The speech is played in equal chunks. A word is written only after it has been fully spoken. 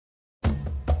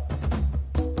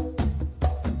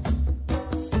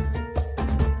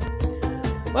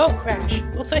Well, Crash,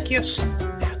 looks like your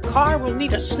car will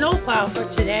need a snowplow for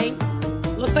today.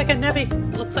 Looks like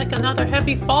another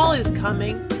heavy fall is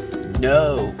coming.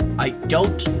 No, I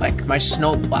don't like my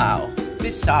snowplow.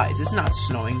 Besides, it's not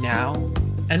snowing now.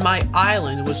 And my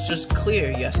island was just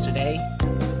clear yesterday,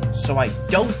 so I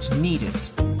don't need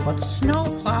it. But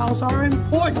snowplows are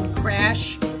important,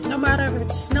 Crash. No matter if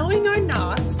it's snowing or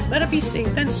not. Better be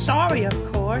safe than sorry,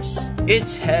 of course.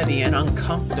 It's heavy and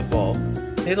uncomfortable.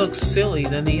 They look silly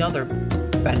than the other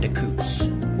Bandicoots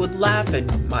would laugh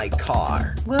at my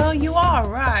car. Well, you are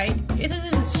right. It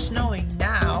isn't snowing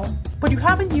now. But you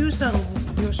haven't used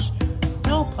your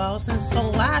snowplow since the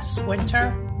last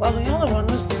winter. Well, the other one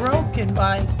was broken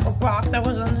by a rock that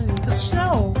was underneath the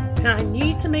snow. And I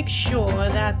need to make sure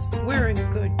that we're in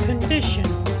good condition.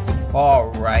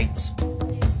 Alright.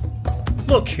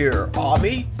 Look here,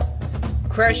 Ami.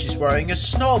 Crash is wearing a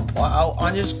snowplow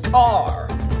on his car.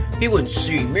 He wouldn't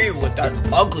see me with that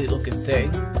ugly-looking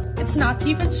thing. It's not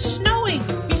even snowing.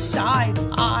 Besides,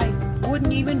 I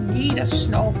wouldn't even need a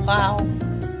snowplow.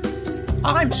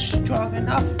 I'm strong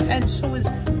enough, and so is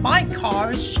my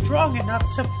car is strong enough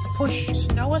to push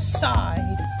snow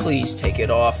aside. Please take it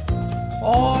off.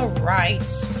 Alright,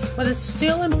 but it's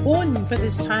still important for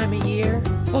this time of year.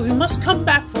 But we must come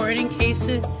back for it in case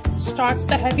it starts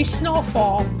the heavy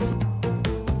snowfall.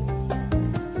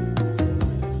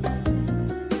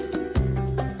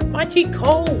 Mighty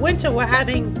cold winter we're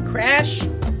having, Crash.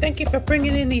 Thank you for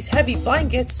bringing in these heavy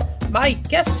blankets. My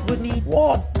guests would need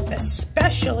warmth,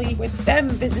 especially with them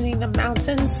visiting the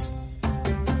mountains.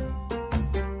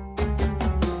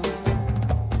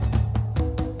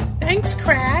 Thanks,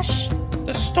 Crash.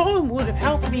 The storm would have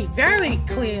helped me very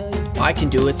clearly. I can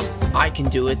do it. I can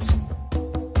do it.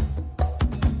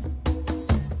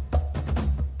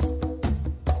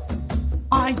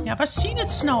 I've never seen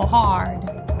it snow hard.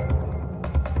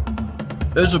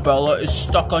 Isabella is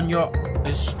stuck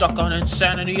on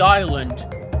Insanity Island.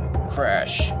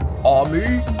 Crash. Ami,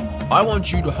 I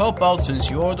want you to help out since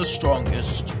you're the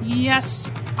strongest. Yes,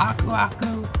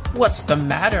 Aku. What's the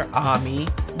matter, Ami?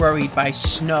 Worried by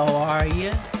snow, are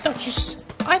you?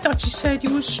 I thought you said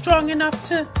you were strong enough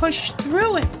to push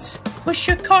through it. Push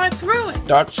your car through it.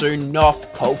 That's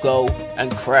enough, Coco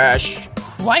and Crash.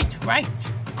 Quite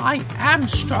right. I am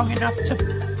strong enough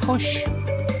to push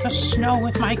the snow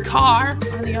with my car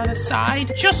on the other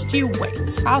side. Just you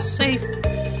wait. I'll save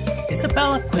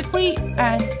Isabella quickly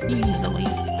and easily.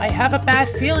 I have a bad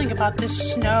feeling about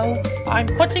this snow. I'm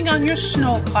putting on your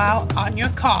snowplow on your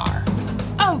car.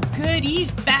 Oh good,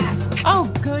 he's back.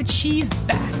 Oh good, she's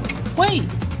back. Wait,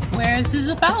 where's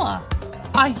Isabella?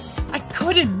 I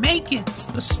couldn't make it.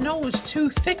 The snow was too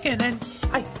thick and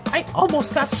I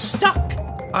almost got stuck.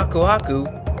 Aku,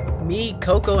 me,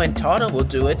 Coco, and Tana will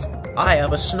do it. I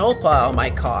have a snowplow on my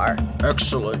car.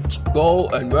 Excellent. Go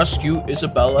and rescue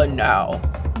Isabella now.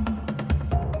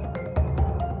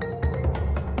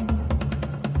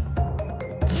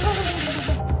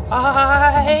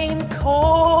 I'm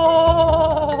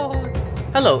cold.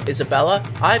 Hello, Isabella.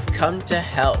 I've come to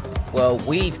help. Well,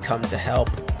 we've come to help.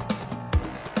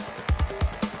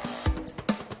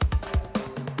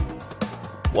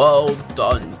 Well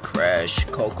done, Crash,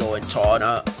 Coco, and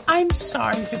Tana. I'm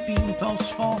sorry for being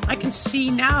boastful. I can see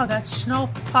now that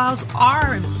snowplows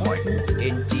are important.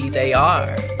 Indeed they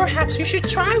are. Perhaps you should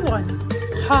try one.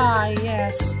 Ah,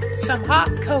 yes. Some hot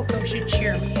cocoa should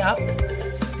cheer me up.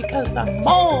 Because the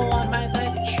mole on my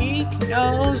left cheek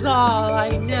knows all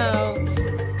I know.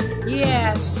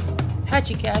 Yes, how'd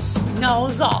you guess?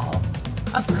 Knows all.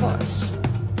 Of course.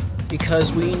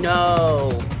 Because we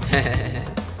know.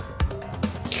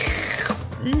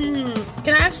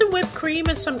 Can I have some whipped cream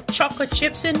and some chocolate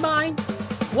chips in mine?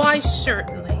 Why,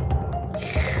 certainly.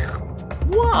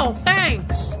 Whoa,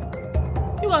 thanks.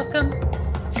 You're welcome.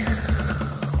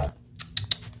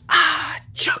 Ah,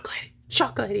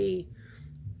 chocolatey.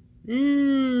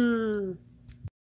 Mmm.